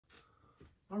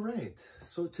All right,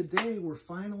 so today we're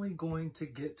finally going to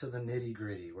get to the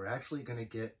nitty-gritty. We're actually going to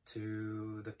get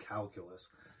to the calculus.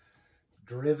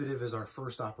 Derivative is our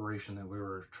first operation that we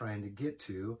were trying to get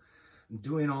to.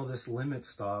 Doing all this limit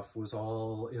stuff was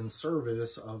all in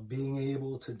service of being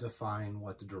able to define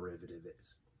what the derivative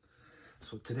is.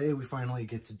 So today we finally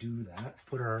get to do that,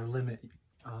 put our limit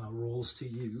rules to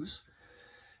use.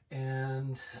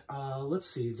 And let's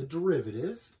see, the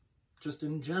derivative, just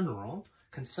in general,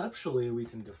 conceptually, we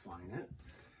can define it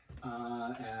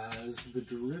as the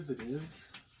derivative.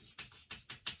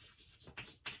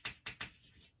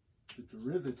 The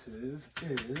derivative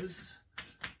is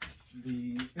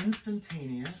the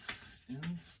instantaneous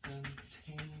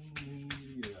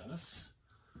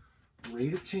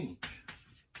rate of change.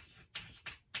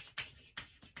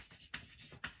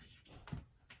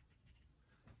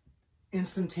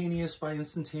 Instantaneous, by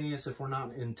instantaneous, if we're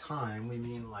not in time, we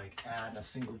mean like at a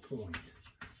single point.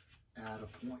 At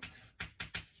a point.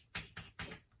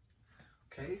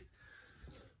 Okay,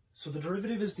 so the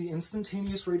derivative is the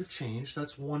instantaneous rate of change.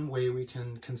 That's one way we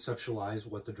can conceptualize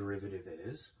what the derivative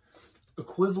is.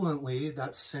 Equivalently,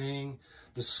 that's saying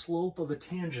the slope of a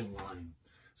tangent line.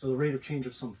 So the rate of change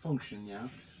of some function, yeah?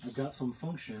 I've got some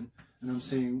function, and I'm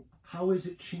saying, how is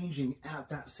it changing at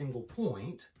that single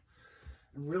point?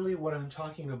 And really what I'm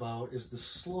talking about is the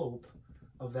slope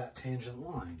of that tangent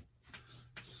line.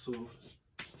 So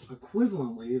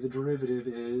equivalently, the derivative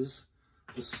is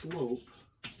the slope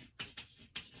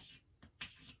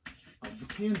of the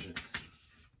tangent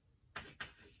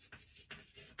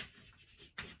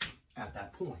at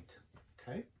that point,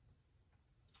 okay?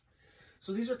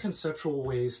 So these are conceptual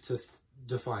ways to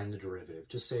define the derivative,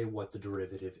 to say what the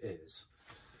derivative is.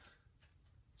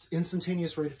 It's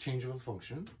instantaneous rate of change of a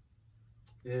function.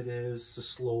 It is the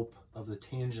slope of the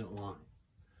tangent line,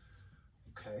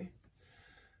 okay?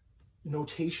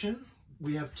 Notation,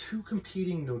 we have two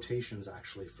competing notations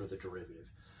actually for the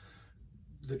derivative.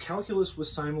 The calculus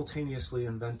was simultaneously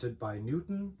invented by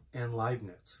Newton and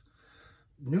Leibniz.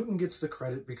 Newton gets the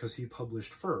credit because he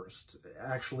published first.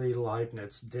 Actually,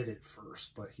 Leibniz did it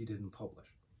first, but he didn't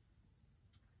publish.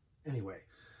 Anyway,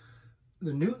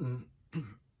 the Newton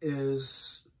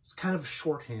is kind of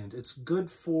shorthand. It's good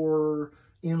for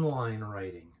inline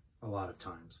writing a lot of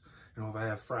times. You know, if I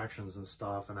have fractions and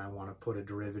stuff and I want to put a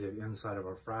derivative inside of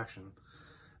a fraction,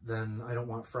 then I don't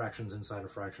want fractions inside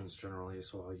of fractions generally,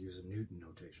 so I'll use a Newton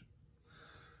notation.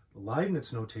 The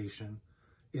Leibniz notation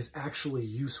is actually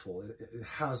useful. It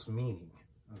has meaning,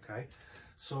 okay?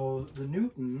 So the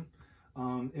Newton,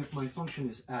 if my function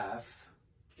is f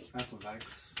of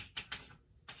x,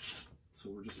 so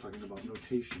we're just talking about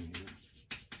notation here.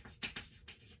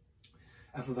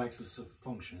 F of x is a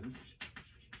function.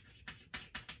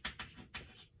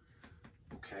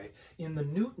 Okay, in the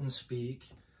Newton speak,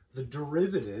 the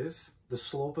derivative, the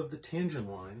slope of the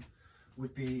tangent line,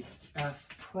 would be f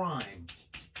prime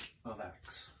of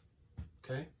x.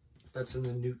 Okay, that's in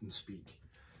the Newton speak.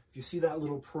 If you see that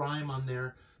little prime on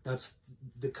there, that's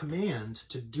the command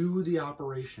to do the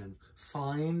operation,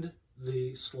 find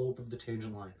the slope of the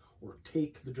tangent line, or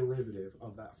take the derivative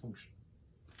of that function.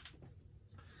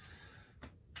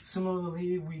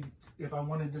 Similarly, if I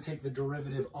wanted to take the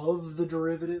derivative of the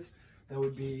derivative, that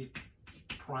would be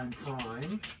prime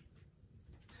prime.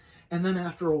 And then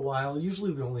after a while,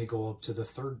 usually we only go up to the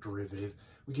third derivative.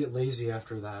 We get lazy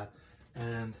after that,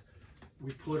 and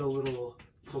we put a little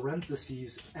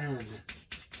parentheses n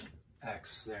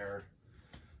x there.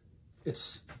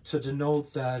 It's to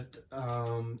denote that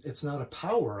it's not a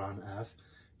power on f,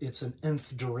 it's an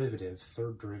nth derivative,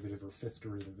 third derivative or fifth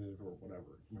derivative or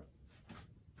whatever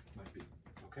might be,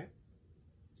 okay?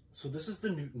 So this is the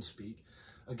Newton speak.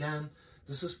 Again,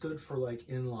 this is good for like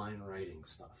inline writing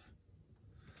stuff.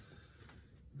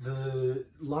 The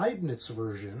Leibniz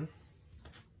version,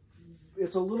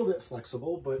 it's a little bit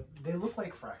flexible, but they look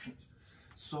like fractions.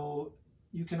 So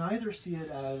you can either see it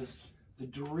as the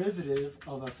derivative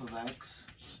of f of x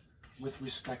with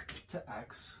respect to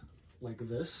x, like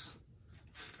this,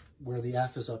 where the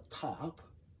f is up top,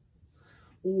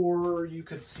 or you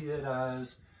could see it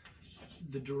as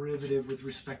the derivative with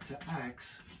respect to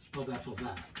x of f of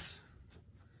x.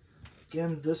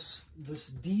 Again, this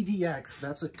d dx,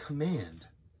 that's a command.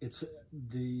 It's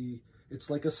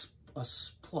like a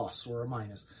plus or a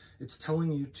minus. It's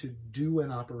telling you to do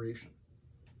an operation,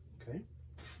 okay?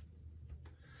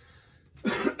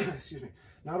 Excuse me.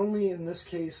 Not only in this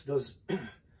case does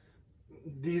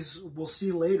these, we'll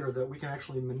see later that we can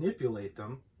actually manipulate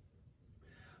them,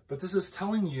 but this is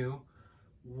telling you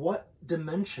what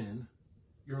dimension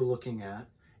you're looking at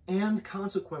and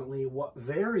consequently what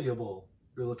variable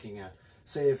you're looking at.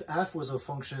 Say if f was a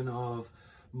function of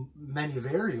many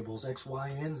variables, x, y,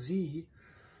 and z,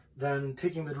 then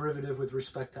taking the derivative with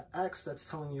respect to x, that's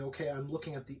telling you, okay, I'm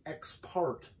looking at the x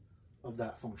part of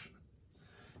that function.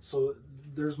 So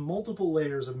there's multiple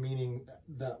layers of meaning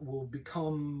that will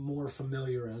become more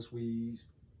familiar as we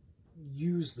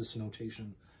use this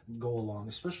notation and go along,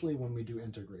 especially when we do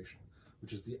integration,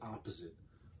 which is the opposite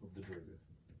of the derivative.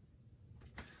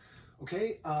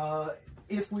 Okay,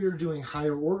 if we are doing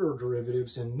higher order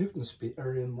derivatives in Newton speak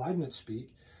or in Leibniz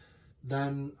speak,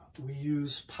 then we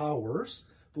use powers,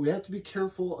 but we have to be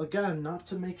careful again not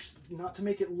to make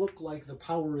it look like the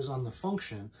power is on the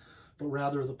function, but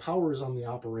rather the power is on the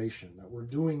operation, that we're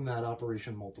doing that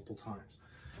operation multiple times.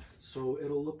 So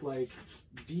it'll look like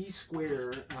d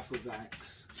squared f of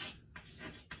x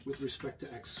with respect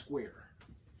to x squared,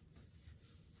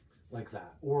 like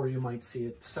that. Or you might see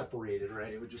it separated,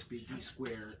 right? It would just be d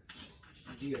squared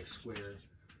dx squared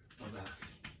of f.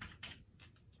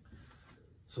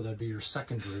 So that'd be your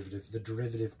second derivative, the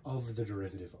derivative of the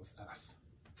derivative of f,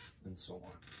 and so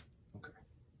on. Okay.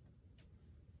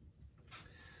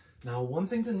 Now, one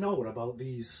thing to note about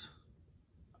these,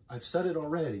 I've said it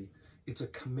already, it's a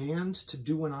command to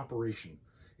do an operation.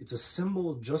 It's a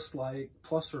symbol just like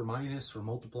plus or minus or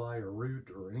multiply or root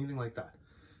or anything like that.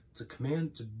 It's a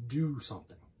command to do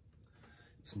something.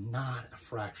 It's not a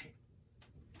fraction.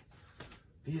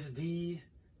 These d,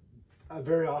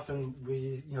 very often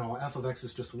f of x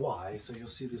is just y, so you'll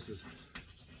see this is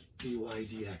dy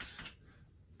dx.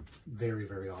 Very,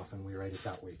 very often we write it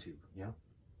that way too, yeah?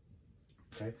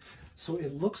 Okay, so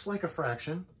it looks like a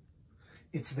fraction.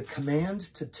 It's the command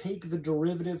to take the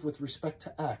derivative with respect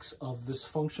to x of this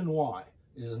function y.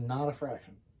 It is not a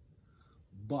fraction.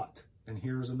 But, and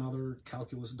here's another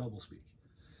calculus doublespeak,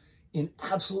 in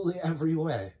absolutely every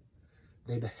way,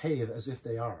 they behave as if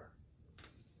they are.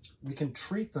 We can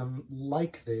treat them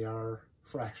like they are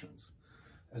fractions,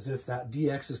 as if that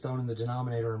dx is down in the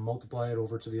denominator and multiply it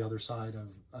over to the other side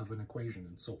of an equation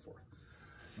and so forth.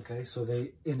 Okay, so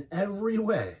they, in every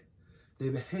way, they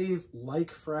behave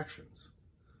like fractions,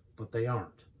 but they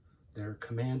aren't. They're a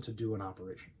command to do an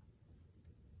operation.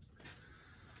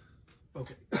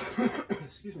 Okay,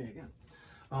 excuse me again.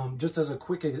 Just as a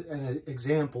quick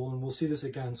example, and we'll see this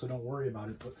again, so don't worry about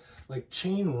it, but like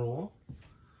chain rule,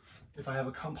 if I have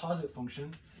a composite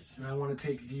function and I want to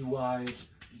take dy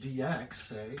dx,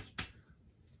 say,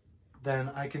 then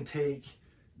I can take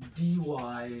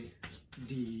dy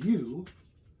du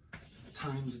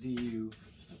times du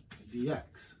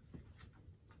dx.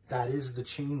 That is the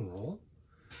chain rule.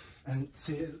 And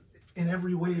see, in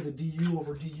every way, the du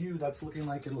over du, that's looking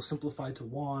like it'll simplify to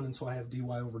 1, and so I have dy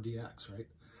over dx, right?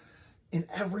 In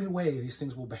every way, these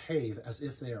things will behave as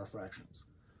if they are fractions,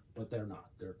 but they're not.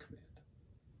 They're a command.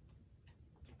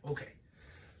 Okay,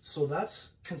 so that's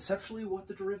conceptually what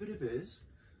the derivative is,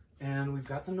 and we've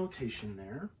got the notation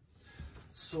there.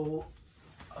 So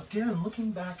again,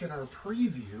 looking back at our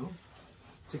preview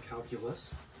to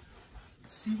calculus,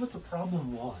 let's see what the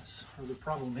problem was, or the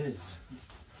problem is,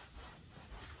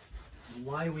 and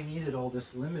why we needed all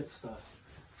this limit stuff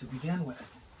to begin with.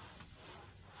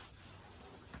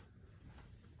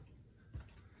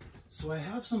 So I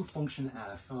have some function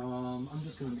f. I'm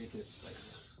just going to make it like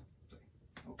this.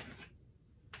 Okay.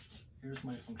 Here's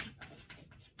my function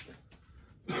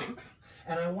f.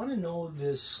 And I want to know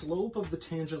the slope of the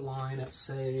tangent line at,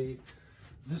 say,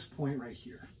 this point right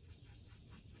here.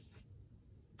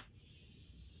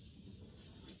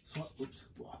 So, oops,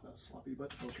 wow, that's sloppy,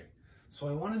 but okay. So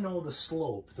I want to know the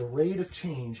slope, the rate of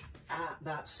change at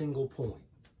that single point,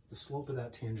 the slope of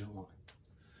that tangent line.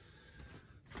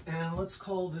 And let's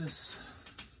call this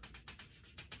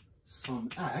some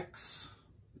x.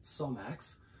 It's some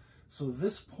x. So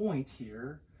this point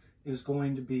here is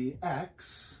going to be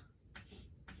x,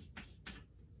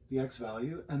 the x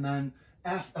value, and then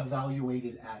f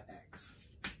evaluated at x.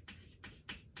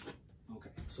 Okay,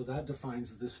 so that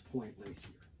defines this point right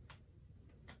here.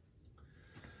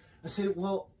 I say,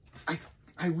 well,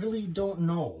 I really don't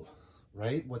know,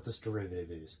 right, what this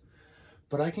derivative is.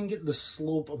 But I can get the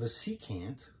slope of a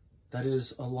secant, that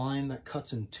is a line that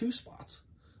cuts in 2 spots.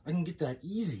 I can get that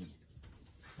easy.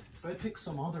 If I pick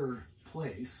some other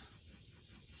place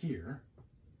here,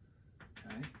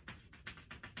 okay,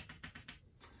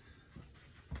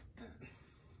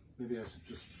 maybe I should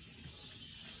just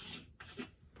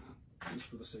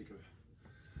for the sake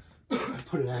of,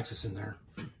 put an axis in there.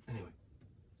 Anyway.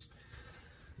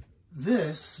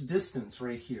 This distance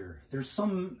right here, there's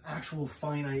some actual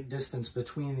finite distance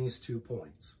between these 2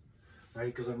 points, right?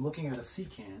 Because I'm looking at a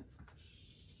secant,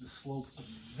 the slope of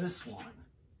this line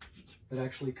that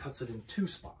actually cuts it in 2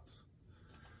 spots.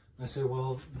 I say,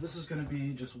 well, this is going to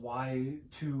be just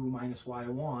y2 minus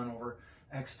y1 over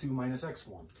x2 minus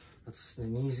x1. That's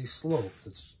an easy slope.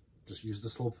 That's just use the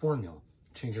slope formula.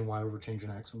 Changing y over changing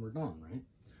x and we're done, right?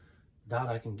 That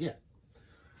I can get.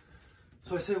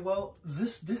 So I say, well,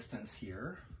 this distance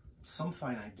here, some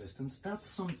finite distance, that's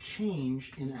some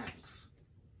change in x,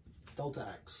 delta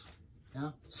x,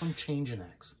 yeah? Some change in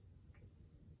x,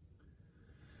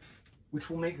 which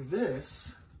will make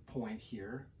this point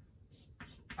here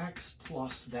x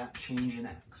plus that change in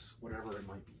x, whatever it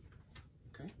might be,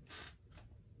 okay?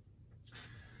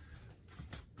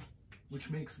 Which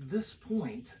makes this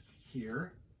point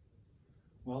here,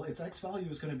 well, its x value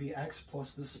is going to be x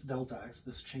plus this delta x,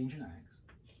 this change in x.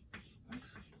 X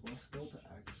plus delta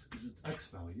x is its x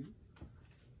value.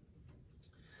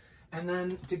 And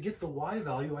then to get the y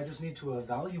value, I just need to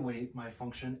evaluate my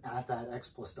function at that x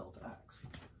plus delta x.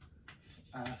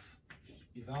 F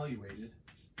evaluated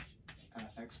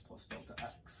at x plus delta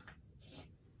x.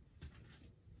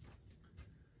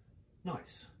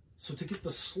 Nice. So to get the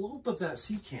slope of that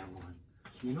secant line,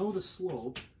 we know the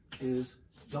slope is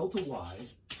delta y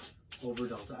over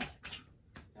delta x.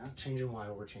 Yeah? Change in y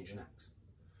over change in x.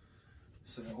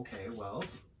 So, okay, well,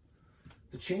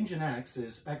 the change in x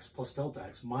is x plus delta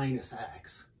x minus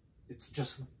x. It's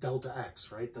just delta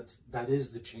x, right? That is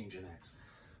the change in x.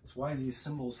 That's why these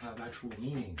symbols have actual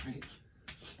meaning, right?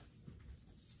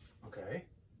 Okay.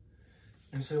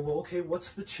 And say, well, okay,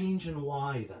 what's the change in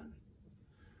y then?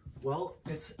 Well,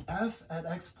 it's f at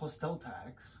x plus delta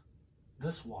x,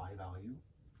 this y value.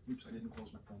 Oops, I didn't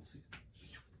close my parentheses.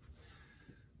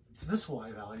 It's this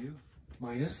y value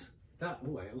minus that.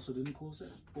 Oh, I also didn't close it.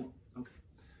 Boom. Okay.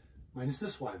 Minus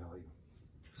this y value.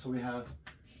 So we have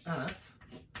f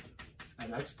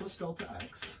at x plus delta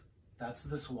x, that's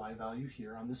this y value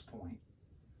here on this point,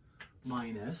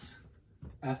 minus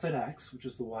f at x, which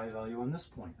is the y value on this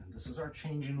point. And this is our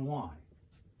change in y.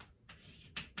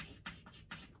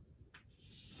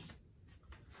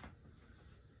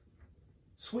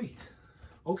 Sweet.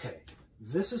 Okay,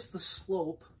 this is the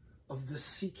slope of the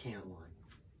secant line.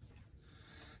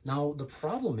 Now, the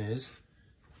problem is,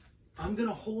 I'm going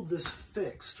to hold this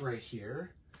fixed right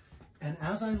here, and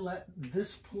as I let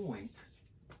this point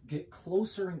get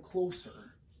closer and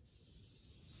closer,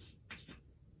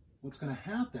 what's going to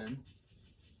happen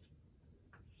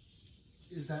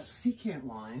is that secant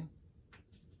line,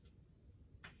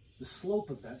 the slope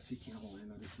of that secant line,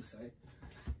 that is to say,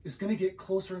 is going to get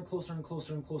closer and closer and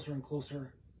closer and closer and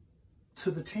closer to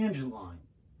the tangent line.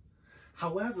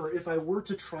 However, if I were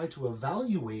to try to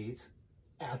evaluate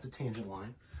at the tangent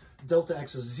line, delta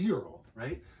x is 0,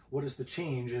 right? What is the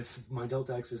change? If my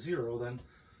delta x is 0, then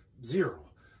 0.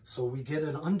 So we get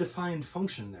an undefined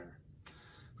function there,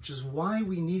 which is why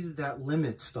we needed that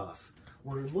limit stuff.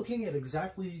 We're looking at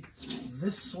exactly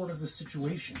this sort of a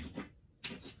situation,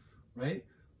 right?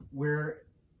 Where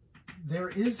there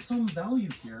is some value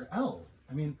here, L.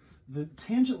 I mean, the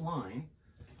tangent line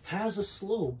has a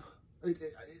slope,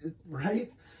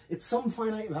 right? It's some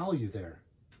finite value there.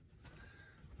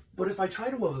 But if I try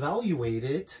to evaluate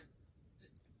it,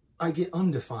 I get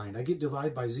undefined. I get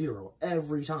divided by 0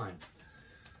 every time.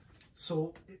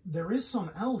 So there is some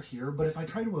L here, but if I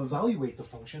try to evaluate the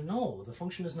function, no, the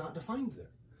function is not defined there.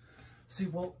 See,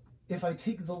 well, if I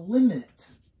take the limit,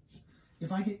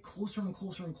 if I get closer and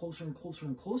closer and closer and closer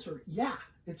and closer, yeah,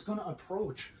 it's going to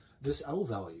approach this L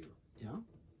value, yeah?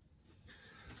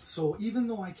 So even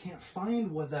though I can't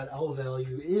find what that L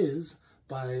value is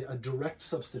by a direct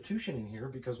substitution in here,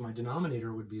 because my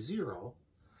denominator would be 0,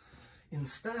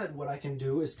 instead what I can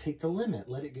do is take the limit,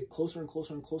 let it get closer and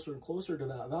closer and closer and closer to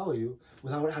that value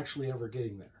without actually ever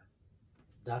getting there.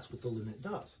 That's what the limit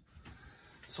does.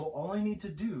 So all I need to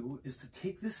do is to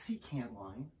take this secant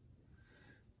line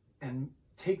and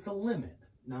take the limit.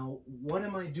 Now, what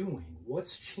am I doing?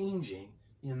 What's changing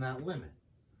in that limit?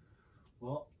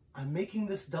 Well, I'm making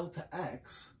this delta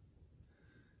x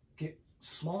get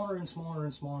smaller and smaller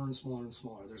and smaller and smaller and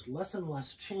smaller. There's less and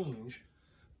less change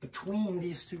between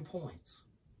these 2 points,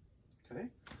 okay?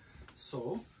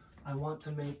 So I want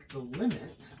to make the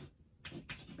limit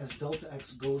as delta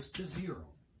x goes to 0.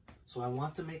 So I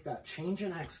want to make that change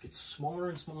in x get smaller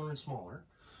and smaller and smaller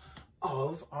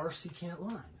of our secant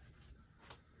line.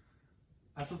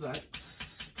 F of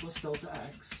x plus delta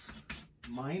x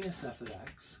minus f of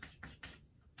x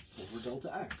over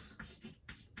delta x.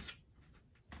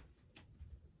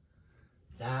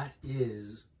 That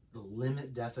is the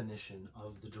limit definition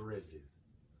of the derivative.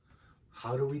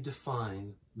 How do we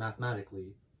define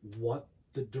mathematically what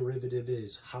the derivative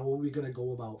is? How are we going to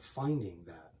go about finding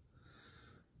that?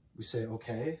 We say,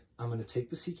 okay, I'm going to take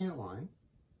the secant line,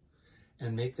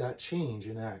 and make that change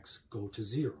in x go to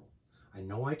 0. I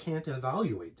know I can't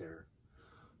evaluate there,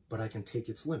 but I can take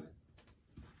its limit.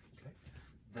 Okay,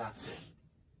 that's it.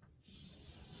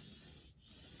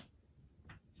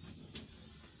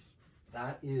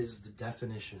 That is the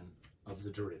definition of the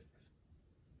derivative.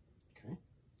 Okay.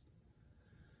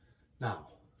 Now,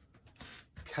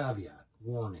 caveat,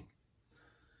 warning.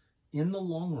 In the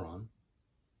long run,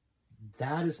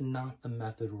 that is not the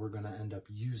method we're going to end up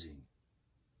using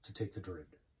to take the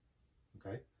derivative.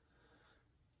 Okay?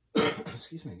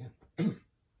 Excuse me again.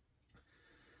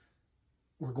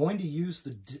 We're going to use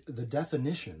the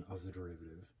definition of the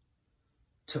derivative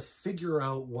to figure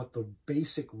out what the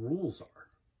basic rules are.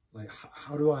 Like,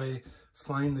 how do I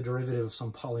find the derivative of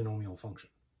some polynomial function?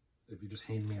 If you just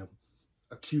hand me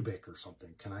a cubic or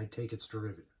something, can I take its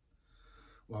derivative?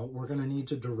 Well, we're going to need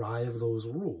to derive those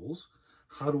rules.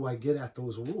 How do I get at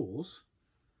those rules?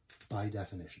 By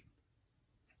definition.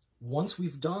 Once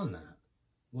we've done that,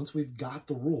 once we've got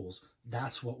the rules,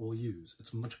 that's what we'll use.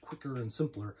 It's much quicker and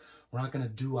simpler. We're not going to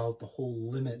do out the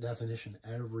whole limit definition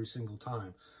every single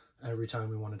time, every time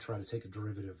we want to try to take a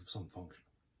derivative of some function.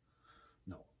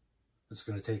 No. It's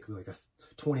going to take like a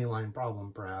 20-line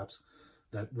problem, perhaps,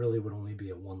 that really would only be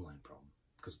a 1-line problem,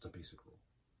 because it's a basic rule.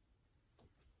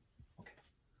 Okay.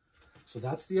 So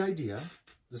that's the idea.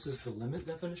 This is the limit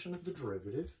definition of the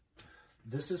derivative.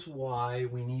 This is why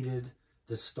we needed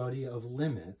the study of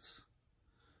limits,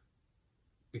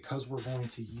 because we're going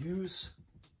to use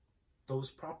those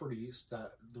properties,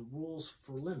 that the rules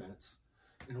for limits,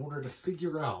 in order to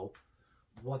figure out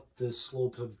what the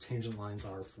slope of the tangent lines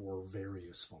are for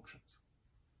various functions.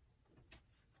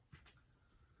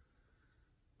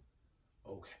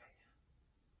 Okay.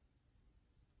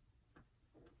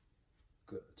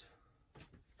 Good.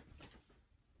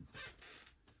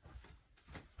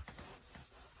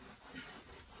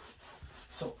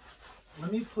 So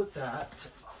let me put that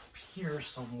up here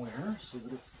somewhere so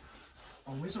that it's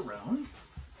always around.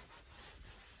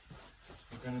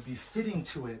 We're going to be fitting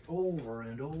to it over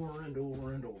and over and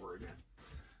over and over again.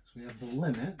 So we have the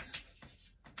limit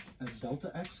as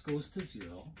delta x goes to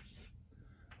 0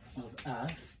 of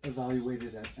f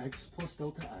evaluated at x plus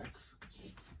delta x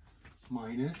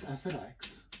minus f at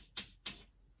x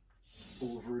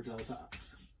over delta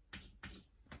x.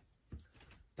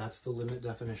 That's the limit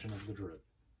definition of the derivative.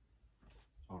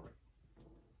 All right.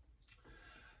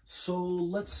 So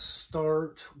let's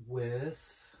start with,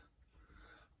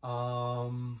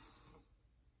 well,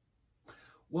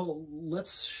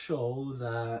 let's show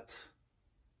that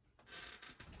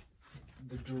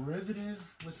the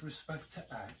derivative with respect to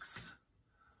x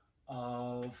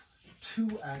of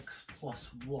 2x plus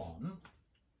 1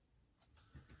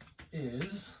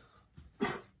 is,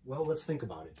 well, let's think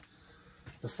about it.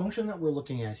 The function that we're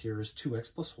looking at here is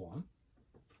 2x plus 1.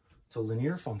 It's a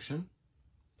linear function.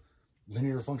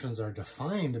 Linear functions are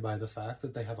defined by the fact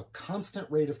that they have a constant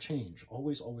rate of change,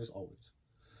 always, always, always.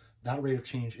 That rate of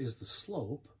change is the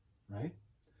slope, right?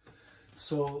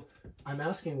 So I'm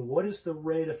asking, what is the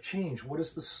rate of change? What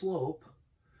is the slope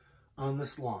on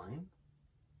this line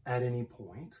at any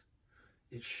point?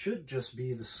 It should just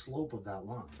be the slope of that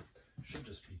line. It should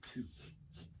just be 2.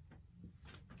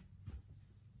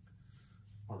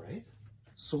 All right,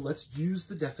 so let's use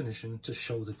the definition to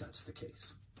show that that's the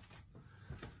case.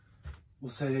 We'll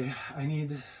say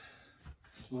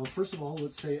well, first of all,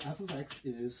 let's say f of x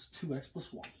is 2x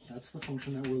plus 1. That's the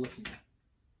function that we're looking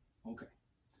at. Okay.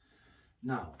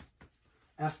 Now,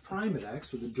 f prime at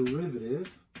x, or the derivative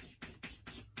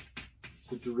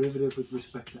with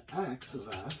respect to x of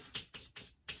f,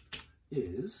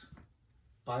 is,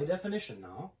 by definition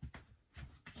now,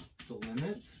 the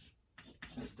limit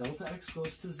as delta x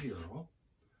goes to 0.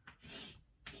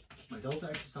 My delta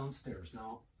x is downstairs.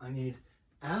 Now, I need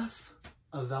f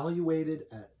evaluated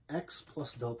at x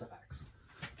plus delta x.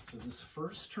 So this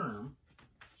first term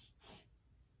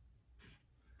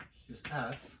is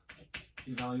f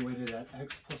evaluated at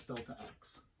x plus delta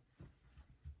x.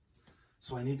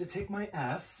 So I need to take my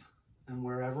f, and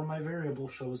wherever my variable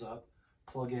shows up,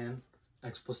 plug in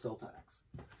x plus delta x.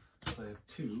 So I have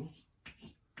 2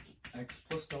 x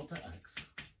plus delta x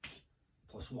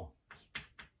plus 1.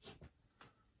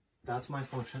 That's my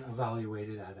function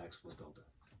evaluated at x plus delta x.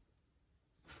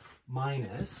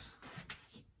 Minus,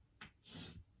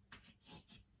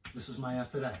 this is my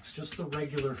f at x, just the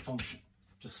regular function.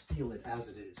 Just steal it as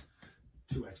it is,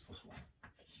 2x plus 1.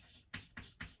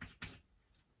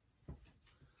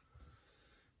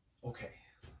 Okay,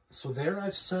 so there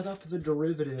I've set up the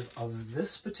derivative of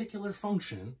this particular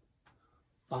function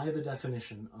by the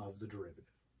definition of the derivative.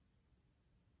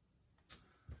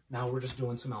 Now we're just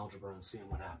doing some algebra and seeing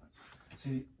what happens.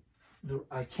 See,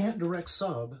 I can't direct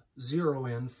sub 0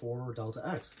 in for delta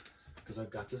x because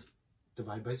I've got this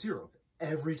divide by 0.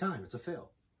 Every time it's a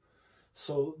fail.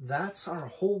 So that's our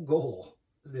whole goal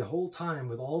the whole time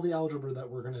with all the algebra that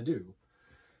we're going to do,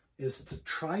 is to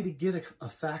try to get a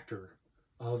factor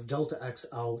of delta x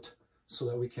out so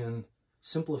that we can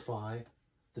simplify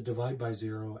the divide by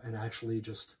 0 and actually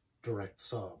just direct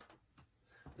sub.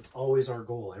 It's always our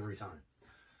goal every time.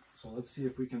 So let's see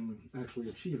if we can actually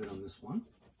achieve it on this one.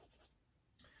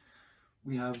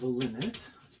 We have the limit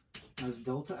as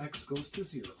delta x goes to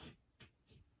 0.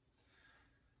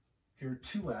 Here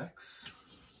 2x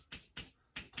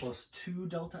plus 2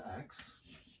 delta x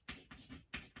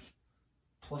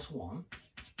plus 1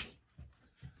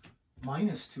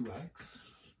 minus 2x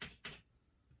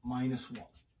minus 1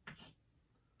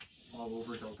 all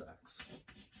over delta x.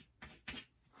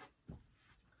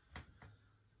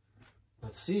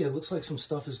 Let's see, it looks like some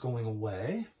stuff is going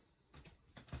away.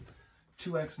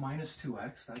 2x minus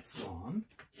 2x, that's gone.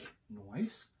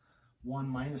 Nice. 1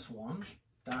 minus 1,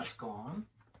 that's gone.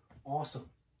 Awesome.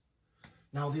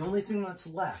 Now the only thing that's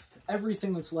left,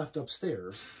 everything that's left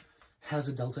upstairs, has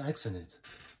a delta x in it.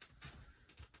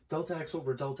 Delta x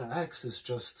over delta x is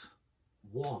just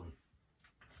 1.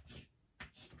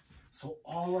 So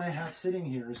all I have sitting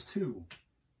here is 2.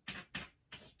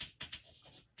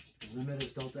 The limit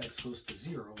as delta x goes to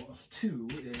 0 of 2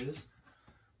 is,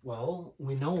 well,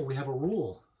 we know we have a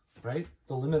rule, right?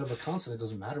 The limit of a constant, it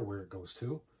doesn't matter where it goes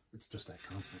to. It's just that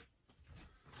constant.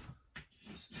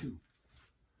 It's 2.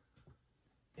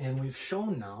 And we've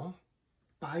shown now,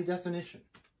 by definition,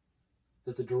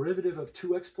 that the derivative of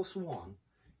 2x plus 1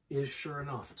 is, sure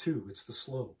enough, 2. It's the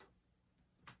slope.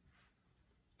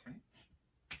 Okay.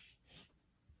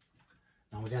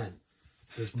 Now again,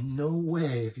 there's no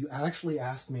way, if you actually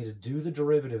asked me to do the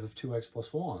derivative of 2x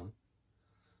plus 1,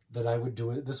 that I would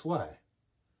do it this way.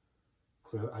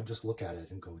 I'd just look at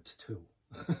it and go, it's 2.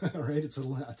 Right? It's a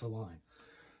line.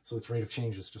 So its rate of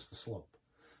change is just the slope.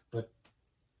 But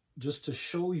just to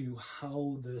show you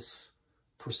how this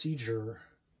procedure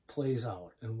plays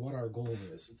out and what our goal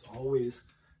is, it's always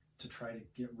to try to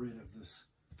get rid of this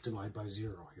divide by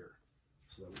 0 here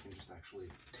so that we can just actually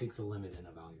take the limit and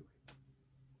evaluate.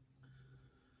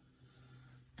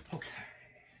 Okay.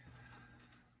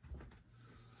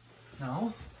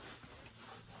 Now,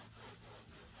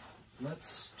 let's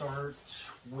start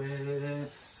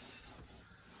with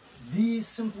the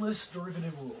simplest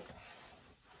derivative rule.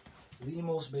 The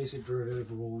most basic derivative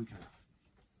rule we can have.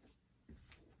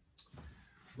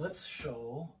 Let's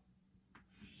show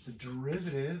the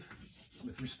derivative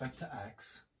with respect to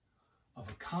x of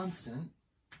a constant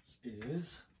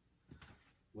is,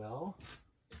 well,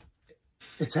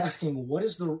 it's asking what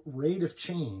is the rate of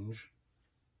change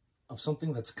of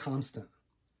something that's constant?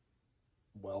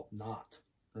 Well, not,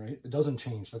 right? It doesn't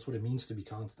change. That's what it means to be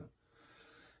constant.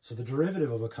 So the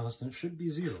derivative of a constant should be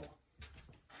 0.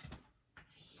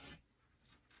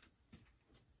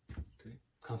 Okay,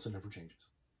 constant never changes.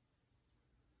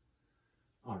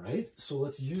 All right, so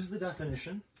let's use the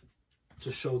definition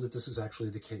to show that this is actually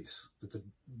the case, that the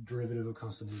derivative of a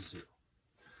constant is 0.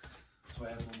 So I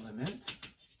have the limit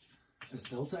as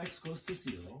delta x goes to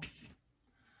 0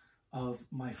 of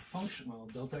my function, well,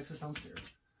 delta x is downstairs,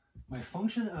 my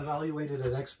function evaluated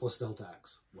at x plus delta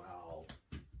x. Wow,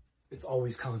 it's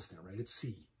always constant, right? It's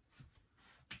c.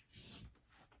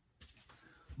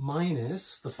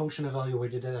 Minus the function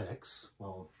evaluated at x,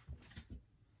 well,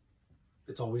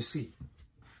 it's always c.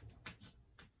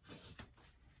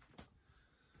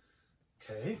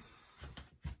 Okay.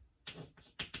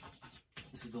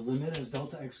 This is the limit as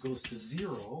delta x goes to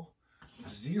 0.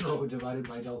 0 divided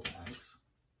by delta x.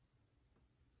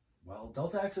 Well,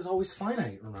 delta x is always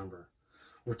finite, remember.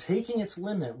 We're taking its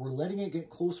limit, we're letting it get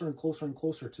closer and closer and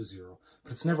closer to 0,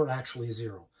 but it's never actually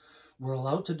 0. We're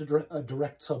allowed to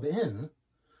direct sub in,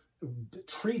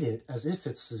 treat it as if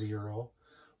it's 0,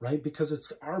 right? Because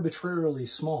it's arbitrarily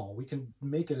small. We can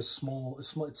make it as small,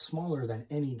 it's smaller than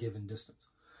any given distance,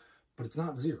 but it's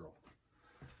not 0.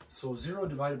 So 0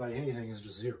 divided by anything is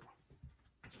just 0.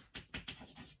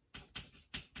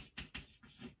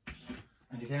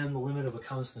 And again, the limit of a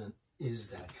constant is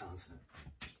that constant.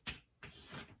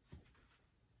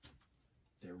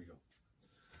 There we go.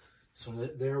 So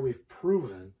there we've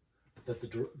proven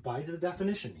that by the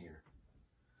definition here,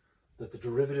 that the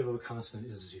derivative of a constant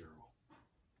is 0.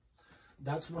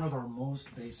 That's one of our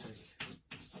most basic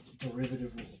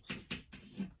derivative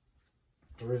rules.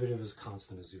 Derivative is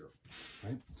constant is 0,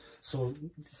 right? So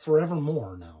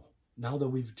forevermore now that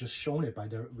we've just shown it,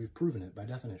 we've proven it by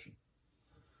definition.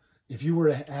 If you were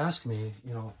to ask me,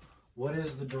 what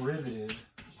is the derivative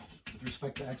with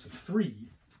respect to x of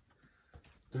 3?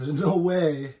 There's no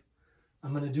way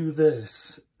I'm going to do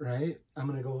this, right? I'm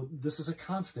going to go, this is a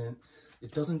constant.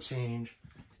 It doesn't change.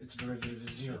 Its derivative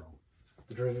is 0.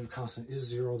 The derivative constant is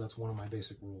 0. That's one of my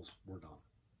basic rules. We're done.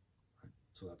 Right?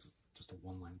 So that's just a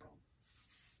one-line problem.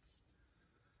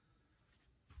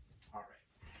 All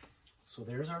right. So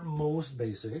there's our most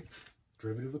basic.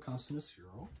 Derivative of a constant is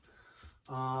 0.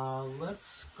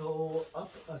 Let's go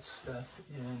up a step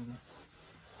in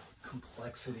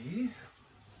complexity.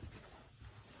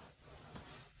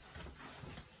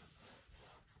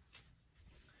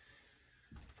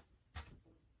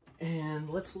 And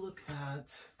let's look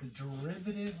at the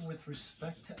derivative with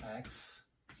respect to x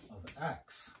of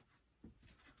x.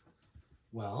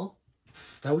 Well,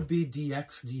 that would be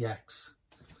dx dx.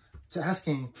 It's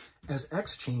asking, as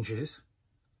x changes,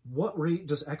 what rate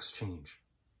does x change?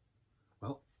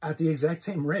 Well, at the exact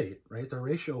same rate, right? The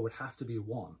ratio would have to be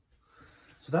 1.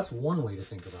 So that's one way to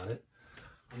think about it.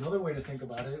 Another way to think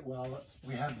about it, well,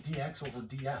 we have dx over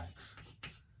dx.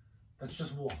 That's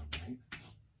just 1, right?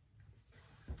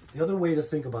 The other way to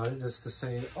think about it is to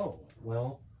say, oh,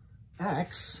 well,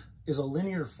 x is a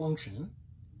linear function.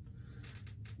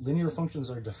 Linear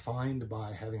functions are defined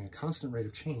by having a constant rate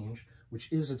of change, which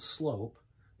is its slope.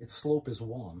 Its slope is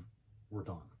 1. We're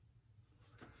done.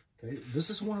 Okay, this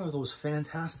is one of those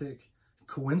fantastic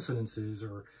coincidences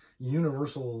or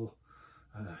universal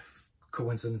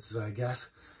coincidences, I guess,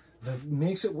 that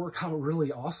makes it work out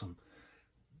really awesome.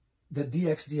 That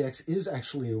dx dx is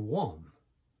actually a 1.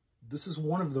 This is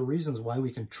one of the reasons why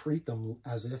we can treat them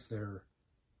as if they're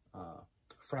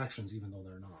fractions, even though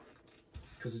they're not,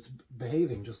 because it's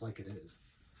behaving just like it is.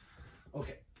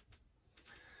 Okay,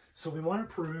 so we want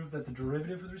to prove that the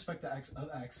derivative with respect to x of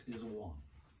x is 1.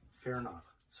 Fair enough.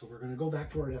 So we're going to go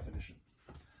back to our definition.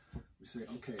 We say,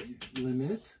 okay,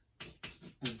 limit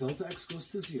as delta x goes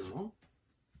to 0.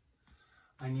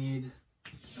 I need,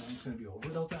 it's going to be over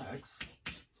delta x.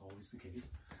 It's always the case.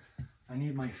 I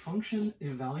need my function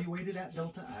evaluated at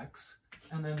delta x,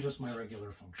 and then just my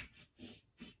regular function.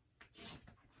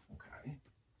 Okay.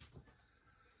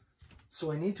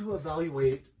 So I need to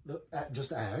evaluate at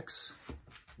just x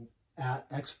at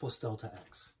x plus delta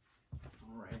x.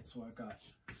 All right, so I've got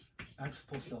x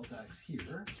plus delta x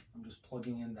here. I'm just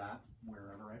plugging in that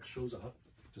wherever x shows up.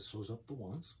 Just shows up the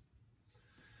once.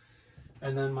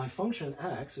 And then my function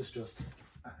x is just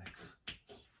x.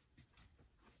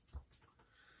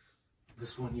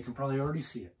 This one, you can probably already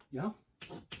see it, yeah?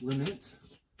 Limit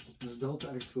as delta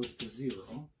x goes to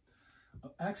 0.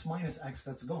 X minus x,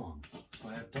 that's gone. So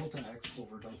I have delta x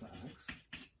over delta x.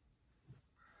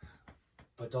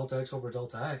 But delta x over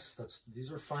delta x,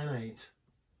 these are finite,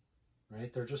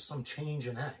 right? They're just some change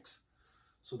in x.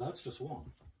 So that's just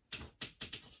 1.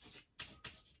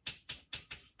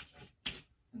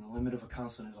 And the limit of a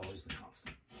constant is always the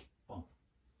constant. Boom.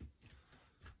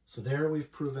 So there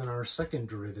we've proven our second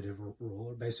derivative rule,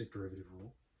 or basic derivative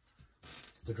rule.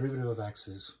 The derivative of x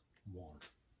is 1.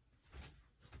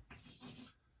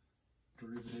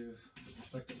 Derivative with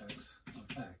respect to x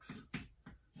of x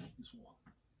is 1.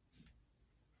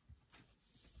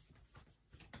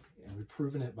 Okay, and we've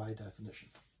proven it by definition.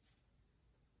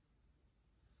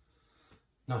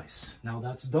 Nice. Now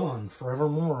that's done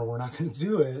forevermore. We're not going to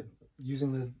do it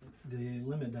using the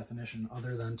limit definition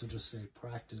other than to just say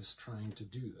practice trying to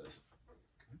do this.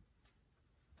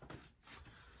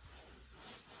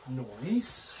 Okay.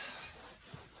 Nice.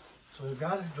 So we've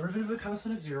got a derivative of a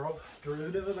constant is 0,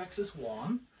 derivative of x is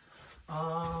 1.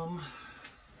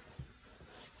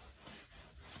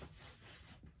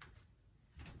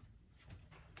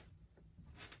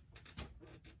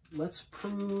 Let's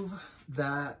prove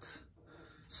that,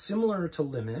 similar to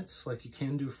limits, like you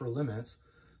can do for limits,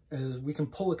 is we can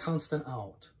pull a constant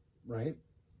out, right?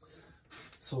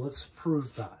 So let's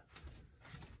prove that.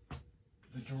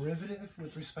 The derivative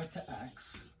with respect to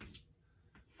x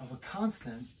of a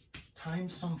constant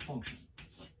times some function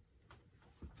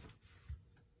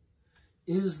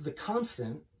is the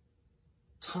constant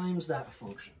times that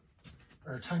function,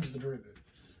 or times the derivative.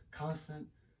 Constant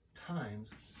times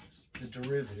the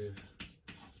derivative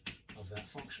of that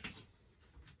function.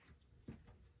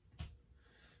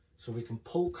 So we can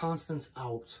pull constants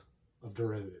out of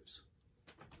derivatives.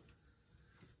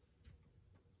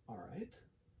 All right,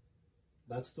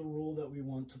 that's the rule that we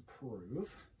want to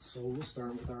prove. So we'll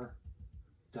start with our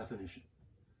definition.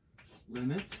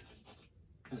 Limit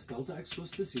as delta x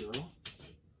goes to 0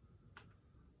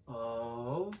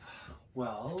 of,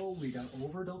 well, we got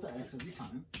over delta x every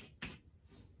time.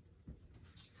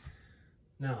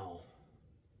 Now,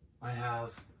 I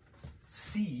have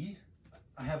c,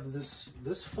 I have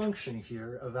this function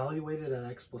here evaluated at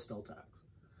x plus delta x.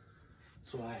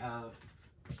 So I have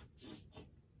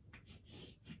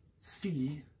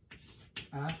c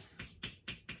f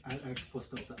at x plus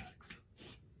delta x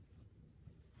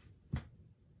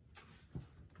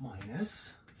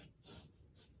minus,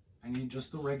 I need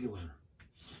just the regular,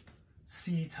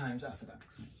 c times f at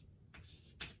x.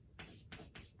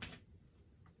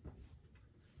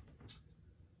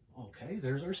 Okay,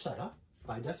 there's our setup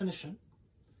by definition.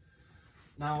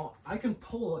 Now I can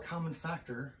pull a common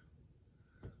factor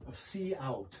of c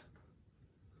out.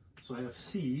 So I have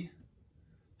c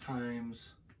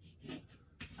times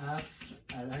f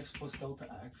at x plus delta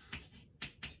x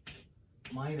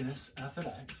minus f at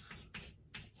x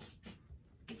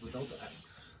over delta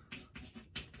x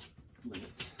limit.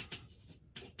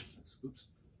 Oops.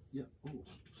 Yeah. Oh,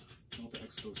 delta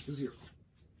x goes to 0.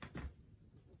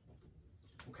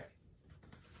 Okay.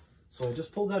 So I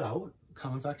just pulled that out,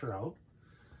 common factor out.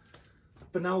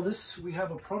 But now this, we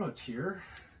have a product here,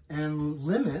 and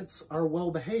limits are well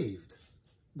behaved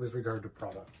with regard to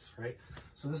products, right?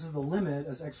 So this is the limit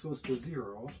as x goes to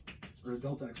 0, or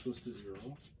delta x goes to 0,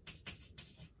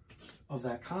 of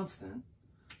that constant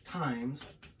times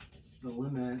the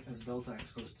limit as delta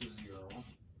x goes to 0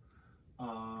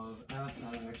 of f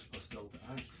at x plus delta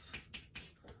x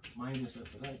minus f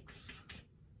at x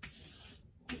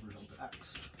over delta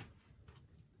x.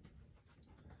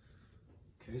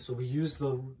 Okay, so we use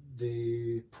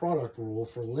the product rule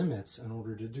for limits in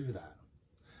order to do that.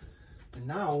 And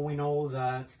now we know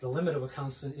that the limit of a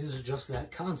constant is just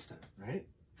that constant, right?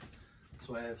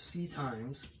 So I have c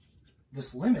times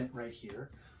this limit right here,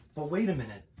 but wait a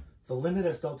minute. The limit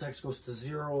as delta x goes to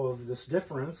 0 of this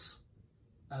difference,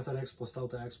 f at x plus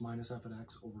delta x minus f at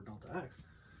x over delta x,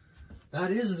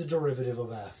 that is the derivative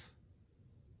of f,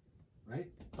 right?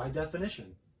 By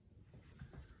definition.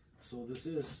 So this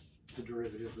is the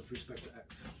derivative with respect to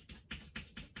x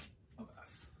of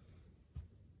f.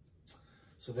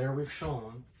 So there we've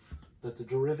shown that the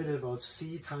derivative of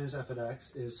c times f at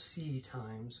x is c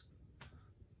times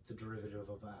the derivative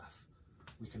of f.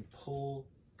 We can pull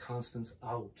constants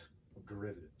out of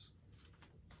derivatives.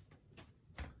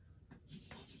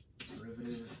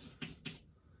 Derivative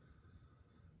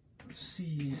of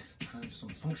c times some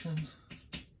function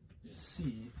is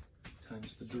c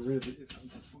times the derivative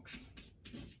of that function.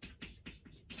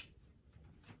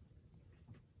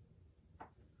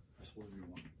 That's what we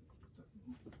want.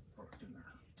 Put that product in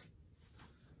there.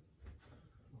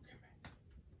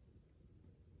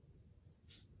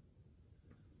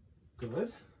 Okay.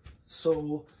 Good.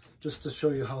 So just to show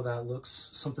you how that looks,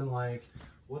 something like,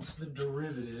 what's the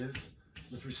derivative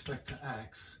with respect to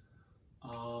x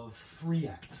of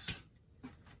 3x,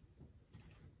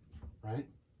 right?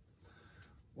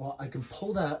 Well, I can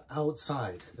pull that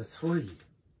outside, the 3,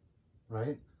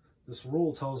 right? This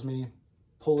rule tells me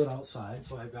pull it outside,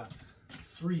 so I've got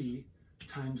 3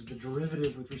 times the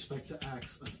derivative with respect to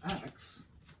x of x,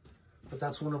 but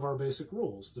that's one of our basic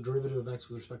rules. The derivative of x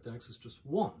with respect to x is just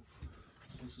 1.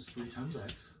 So this is 3 times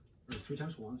x, or 3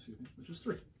 times 1, excuse me, which is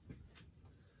 3.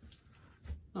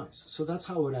 Nice. So that's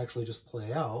how it would actually just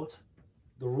play out.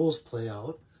 The rules play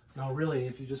out. Now really,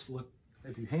 if you just look,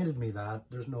 if you handed me that,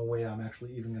 there's no way I'm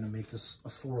actually even going to make this a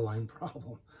 4-line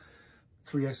problem.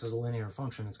 3x is a linear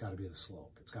function, it's got to be the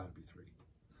slope. It's got to be 3.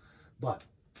 But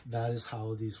that is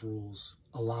how these rules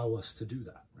allow us to do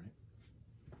that, right?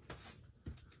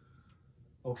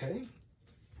 Okay.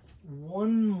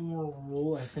 One more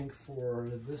rule, I think,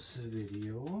 for this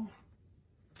video.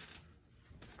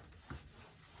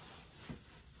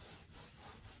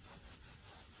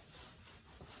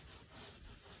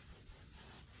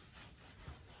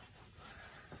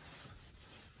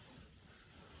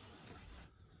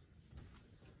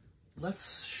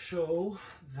 Let's show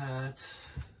that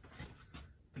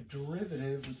the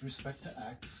derivative with respect to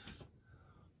x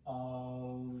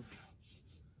of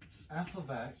f of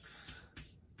x,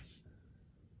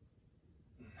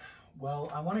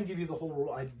 well, I want to give you the whole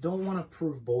rule. I don't want to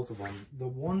prove both of them. The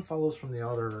one follows from the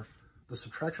other. The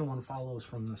subtraction one follows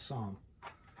from the sum.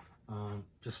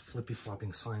 Just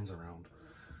flippy-flopping signs around.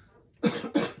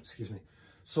 Excuse me.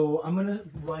 So I'm going to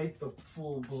write the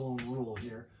full-blown rule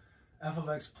here. F of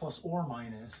x plus or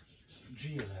minus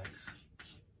g of x.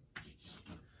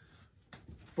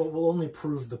 But we'll only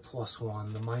prove the plus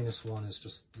one. The minus one is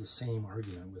just the same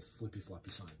argument with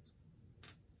flippy-floppy signs.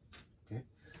 Okay?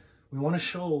 We want to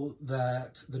show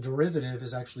that the derivative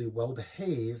is actually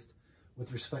well-behaved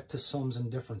with respect to sums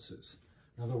and differences.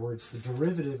 In other words, the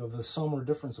derivative of the sum or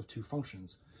difference of two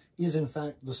functions is in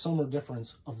fact the sum or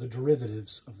difference of the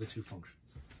derivatives of the two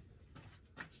functions.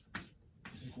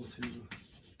 Is equal to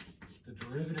the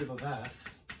derivative of f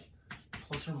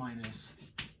plus or minus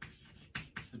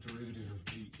the derivative of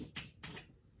g.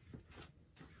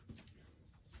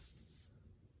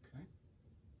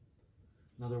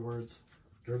 In other words,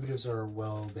 derivatives are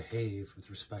well behaved with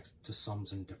respect to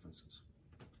sums and differences.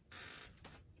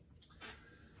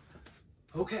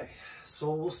 Okay,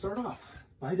 so we'll start off.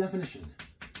 By definition,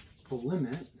 the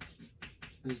limit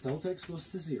as delta x goes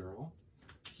to 0.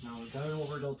 Now we've got it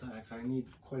over delta x. I need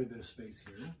quite a bit of space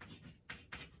here.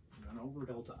 And over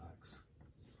delta x.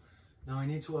 Now I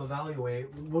need to evaluate,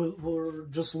 we'll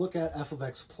just look at f of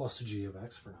x plus g of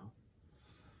x for now.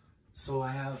 So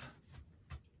I have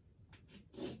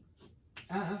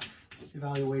f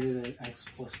evaluated at x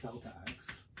plus delta x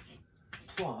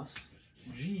plus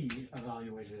g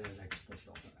evaluated at x plus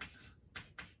delta x.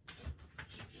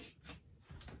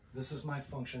 This is my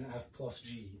function f plus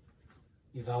g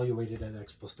evaluated at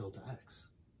x plus delta x.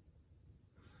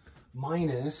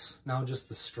 Minus, now just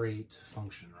the straight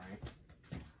function, right?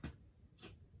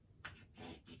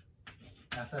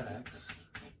 F at x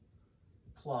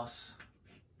plus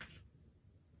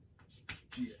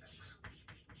g at x.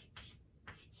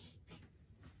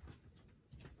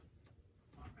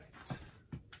 All right.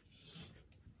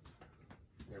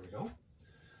 There we go.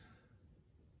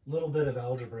 Little bit of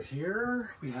algebra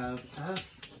here. We have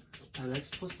f at x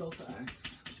plus delta x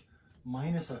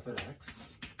minus f at x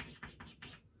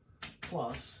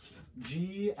plus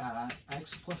g at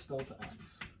x plus delta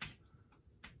x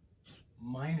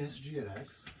minus g at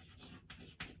x.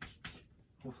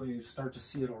 Hopefully you start to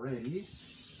see it already.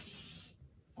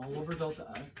 All over delta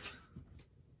x,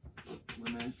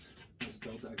 limit as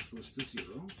delta x goes to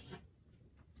 0.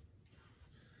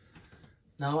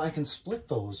 Now I can split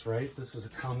those, right? This is a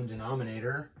common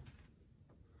denominator.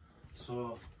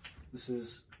 So this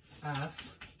is f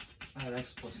at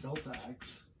x plus delta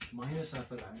x minus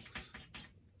f at x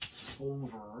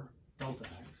over delta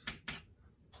x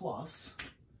plus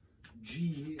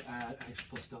g at x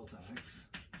plus delta x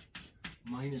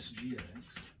minus g at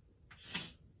x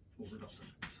over delta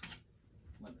x.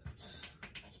 Limits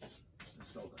as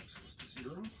delta x goes to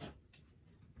 0.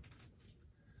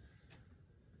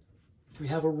 We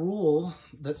have a rule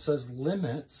that says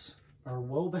limits are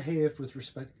well behaved with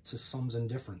respect to sums and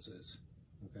differences.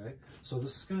 Okay, so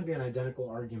this is going to be an identical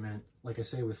argument, like I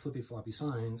say, with flippy floppy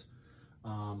signs,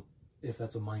 if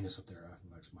that's a minus up there, f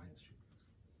of x minus g.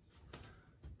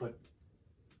 But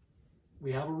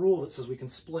we have a rule that says we can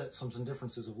split sums and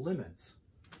differences of limits.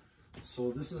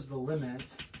 So this is the limit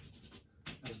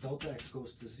as delta x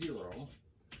goes to 0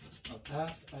 of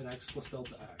f at x plus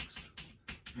delta x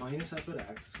minus f at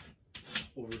x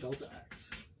over delta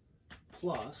x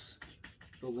plus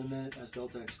the limit as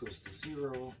delta x goes to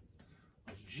 0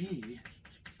 of g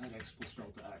at x plus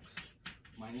delta x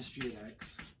minus g at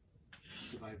x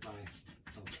divided by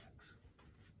delta x.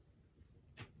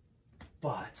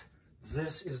 But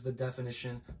this is the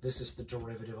definition, this is the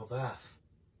derivative of f,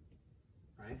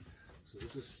 right? So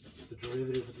this is the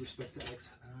derivative with respect to x.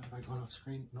 Have I gone off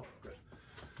screen? No, good.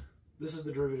 This is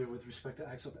the derivative with respect to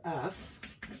x of f,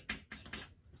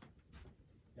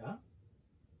 yeah,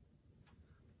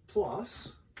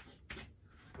 plus,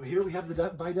 well, here we have the,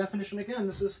 by definition again,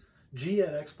 this is g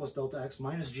at x plus delta x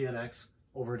minus g at x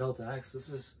over delta x. This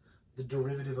is the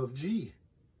derivative of g.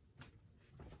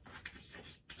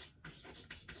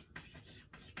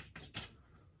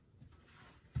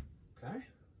 Okay?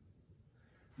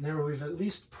 And there we've at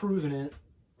least proven it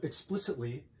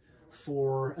explicitly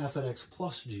for f at x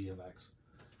plus g of x.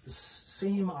 The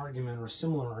same argument or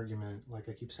similar argument, like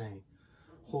I keep saying,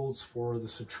 holds for the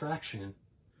subtraction,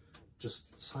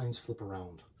 just signs flip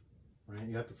around, right?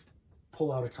 You have to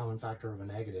pull out a common factor of a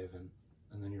negative and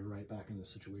then you're right back in the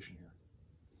situation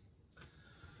here.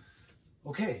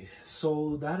 Okay,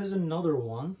 so that is another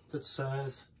one that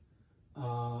says,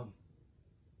 another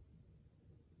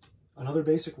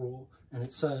basic rule, and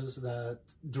it says that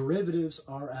derivatives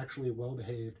are actually well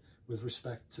behaved with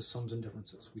respect to sums and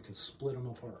differences. We can split them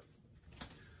apart.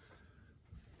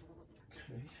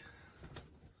 Okay.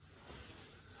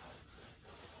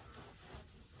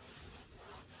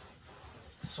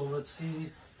 So let's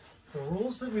see the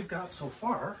rules that we've got so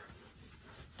far.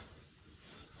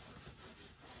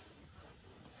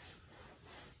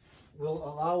 Will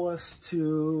allow us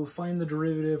to find the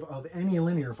derivative of any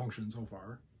linear function so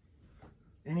far.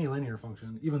 Any linear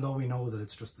function, even though we know that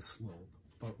it's just the slope.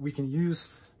 But we can use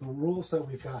the rules that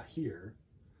we've got here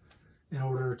in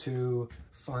order to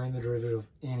find the derivative of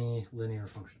any linear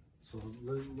function. So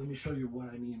let me show you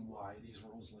what I mean why these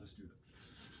rules let us do that.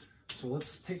 So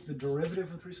let's take the derivative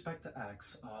with respect to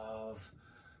x of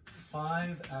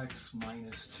 5x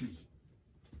minus 2.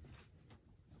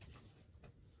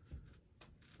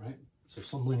 Right? So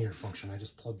some linear function, I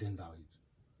just plugged in values.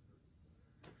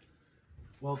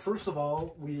 Well, first of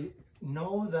all, we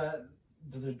know that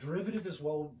the derivative is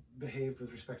well behaved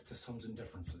with respect to sums and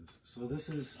differences. So this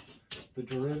is the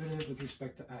derivative with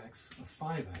respect to x of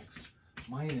 5x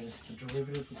minus the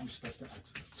derivative with respect to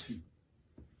x of 2.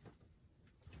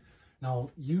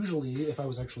 Now, usually, if I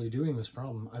was actually doing this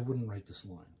problem, I wouldn't write this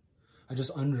line. I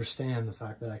just understand the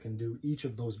fact that I can do each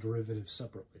of those derivatives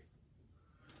separately.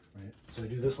 Right? So I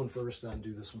do this one first, then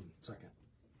do this one second.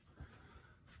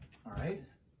 All right?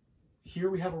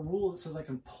 Here we have a rule that says I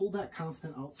can pull that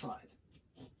constant outside.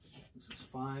 This is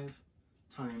 5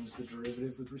 times the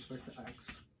derivative with respect to x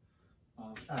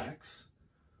of x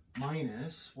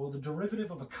minus, well, the derivative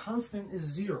of a constant is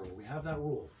 0. We have that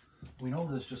rule. We know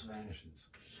this just vanishes.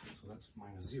 So that's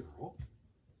minus 0.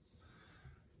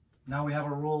 Now we have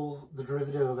a rule, the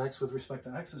derivative of x with respect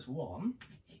to x is 1.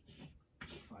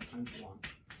 5 times 1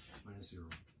 minus 0,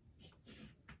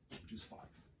 which is 5,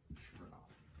 sure enough.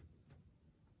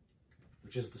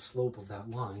 Which is the slope of that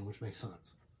line, which makes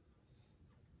sense.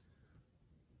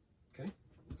 Okay,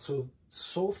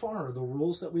 so far the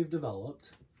rules that we've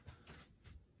developed,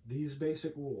 these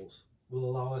basic rules, will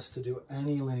allow us to do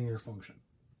any linear function.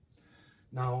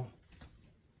 Now,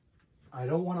 I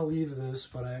don't want to leave this,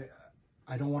 but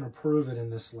I don't want to prove it in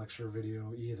this lecture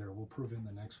video either. We'll prove it in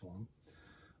the next one.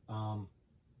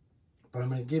 But I'm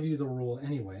going to give you the rule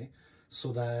anyway,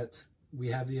 so that we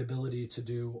have the ability to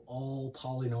do all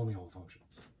polynomial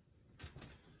functions.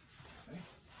 Okay.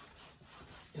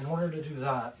 In order to do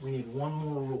that, we need one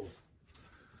more rule.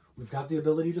 We've got the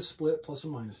ability to split plus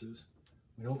and minuses.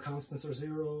 We know constants are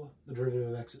 0. The derivative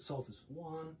of x itself is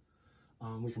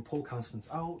 1. We can pull constants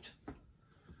out.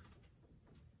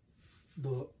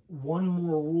 The one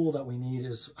more rule that we need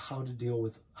is how to deal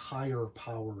with higher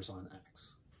powers on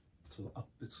x. So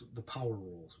it's the power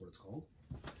rule is what it's called.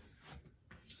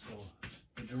 So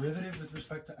the derivative with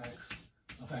respect to x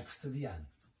of x to the n.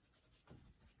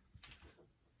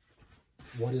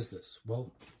 What is this?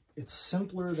 Well, it's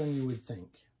simpler than you would think.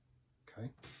 Okay?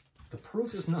 The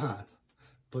proof is not,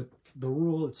 but the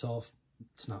rule itself,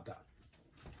 it's not bad.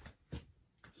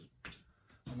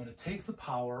 I'm going to take the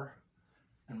power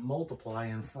and multiply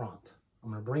in front.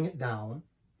 I'm going to bring it down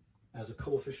as a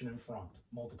coefficient in front.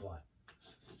 Multiply.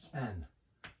 N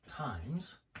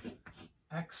times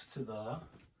x to the,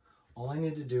 all I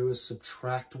need to do is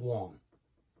subtract 1.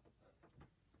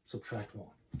 Subtract 1.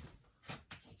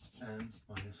 N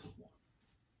minus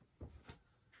 1.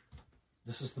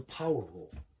 This is the power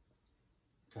rule.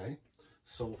 Okay?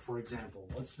 So, for example,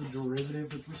 what's the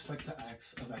derivative with respect to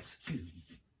x of x cubed?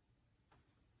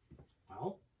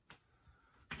 Well,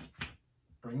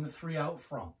 bring the 3 out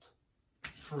front.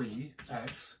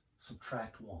 3x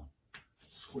subtract 1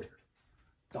 squared.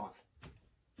 Done.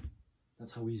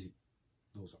 That's how easy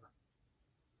those are.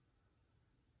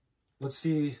 Let's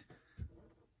see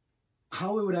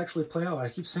how it would actually play out. I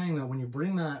keep saying that when you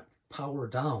bring that power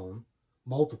down,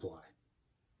 multiply,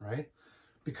 right?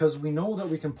 Because we know that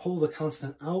we can pull the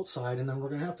constant outside and then we're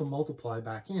going to have to multiply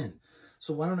back in.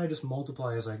 So why don't I just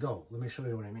multiply as I go? Let me show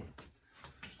you what I mean.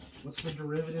 What's the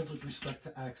derivative with respect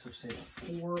to x of, say,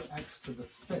 4x to the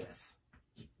 5th?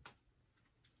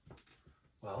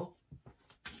 Well,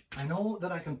 I know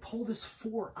that I can pull this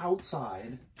 4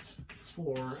 outside,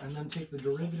 4, and then take the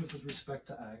derivative with respect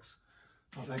to x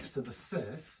of x to the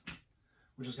 5th,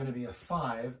 which is going to be a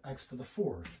 5x to the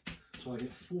 4th. So I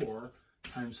get 4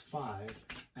 times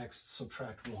 5x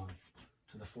subtract 1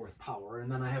 to the 4th power,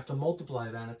 and then I have to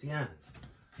multiply that at the end,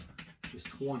 which is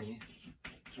 20x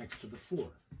to the 4th.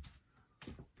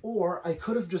 Or I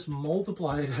could have just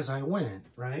multiplied as I went,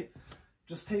 right?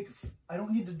 Just take, I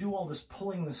don't need to do all this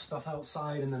pulling this stuff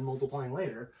outside and then multiplying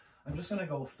later. I'm just going to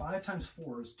go 5 times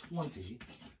 4 is 20,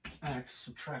 x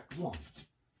subtract 1.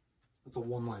 That's a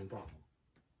one-line problem.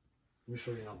 Let me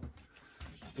show you another one.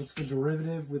 What's the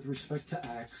derivative with respect to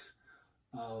x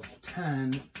of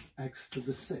 10x to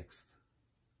the 6th?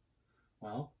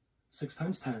 Well, 6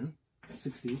 times 10,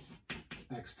 60,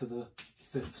 x to the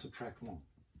 5th, subtract 1.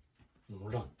 And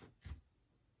we're done.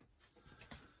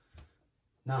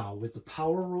 Now, with the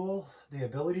power rule, the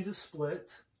ability to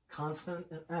split, constant,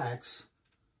 and x,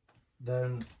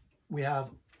 then we have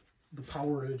the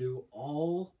power to do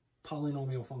all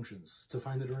polynomial functions, to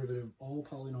find the derivative of all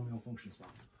polynomial functions now.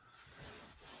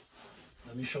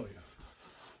 Let me show you.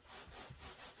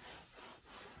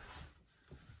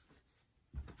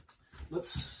 Let's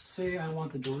say I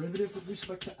want the derivative with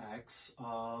respect to x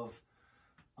of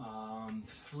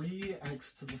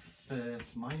 3x to the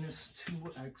 5th minus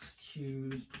 2x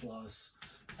cubed plus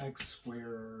x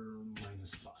squared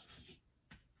minus 5.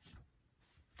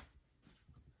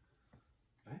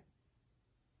 Okay?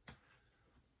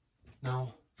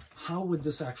 Now, how would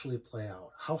this actually play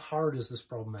out? How hard is this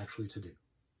problem actually to do?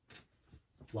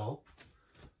 Well,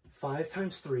 5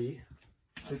 times 3,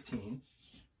 15.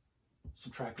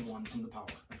 Subtract 1 from the power,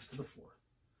 x to the 4th.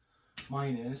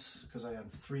 Minus, because I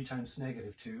have 3 times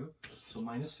negative 2, so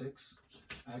minus 6,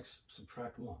 x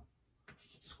subtract 1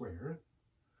 squared.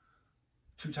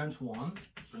 2 times 1,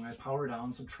 bring my power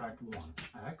down, subtract 1,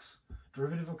 x.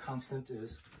 Derivative of constant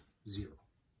is 0.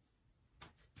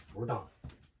 We're done.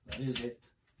 That is it.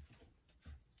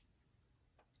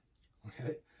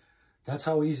 Okay, that's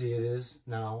how easy it is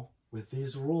now with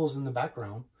these rules in the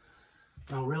background.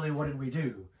 Now really, what did we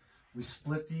do? We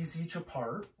split these each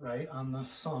apart, right, on the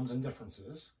sums and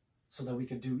differences so that we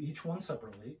could do each one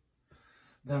separately.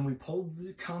 Then we pulled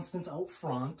the constants out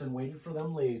front and waited for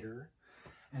them later.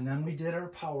 And then we did our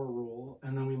power rule,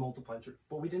 and then we multiplied through.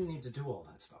 But we didn't need to do all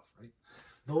that stuff, right?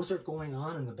 Those are going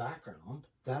on in the background.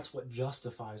 That's what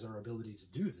justifies our ability to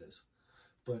do this.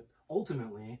 But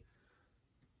ultimately,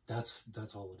 that's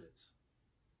all it is.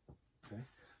 Okay?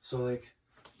 So like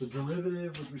the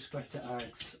derivative with respect to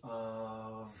x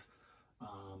of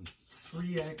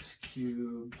 3x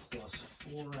cubed plus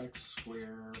 4x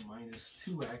squared minus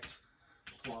 2x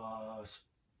plus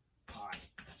pi.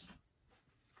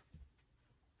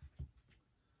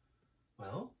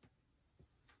 Well,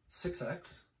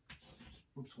 6x,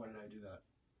 oops, why did I do that?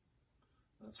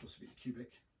 That's supposed to be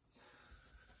cubic.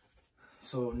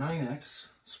 So 9x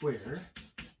squared,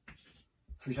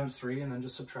 3 times 3, and then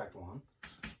just subtract 1,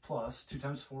 plus 2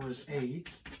 times 4 is 8, and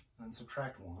then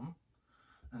subtract 1,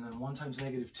 and then 1 times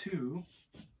negative 2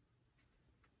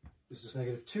 is just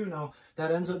negative 2. Now,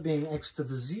 that ends up being x to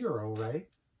the 0, right?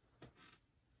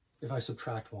 If I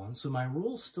subtract 1. So my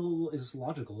rule still is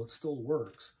logical. It still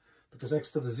works. Because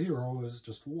x to the 0 is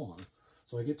just 1.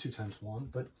 So I get 2 times 1,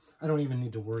 but I don't even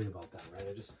need to worry about that, right?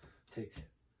 I just take it.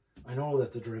 I know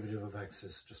that the derivative of x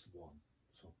is just 1.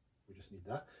 So we just need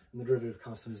that. And the derivative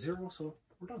constant is 0, so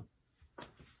we're done.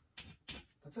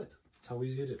 That's it. That's how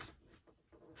easy it is.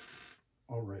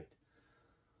 All right.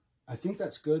 I think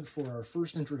that's good for our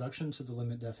first introduction to the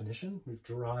limit definition. We've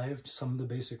derived some of the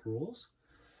basic rules.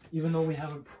 Even though we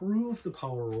haven't proved the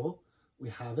power rule, we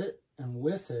have it, and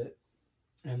with it,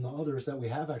 and the others that we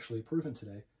have actually proven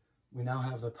today, we now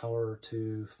have the power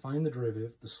to find the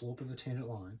derivative, the slope of the tangent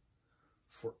line,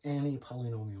 for any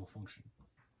polynomial function,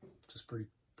 which is pretty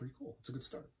cool. It's a good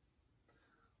start.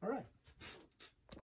 All right.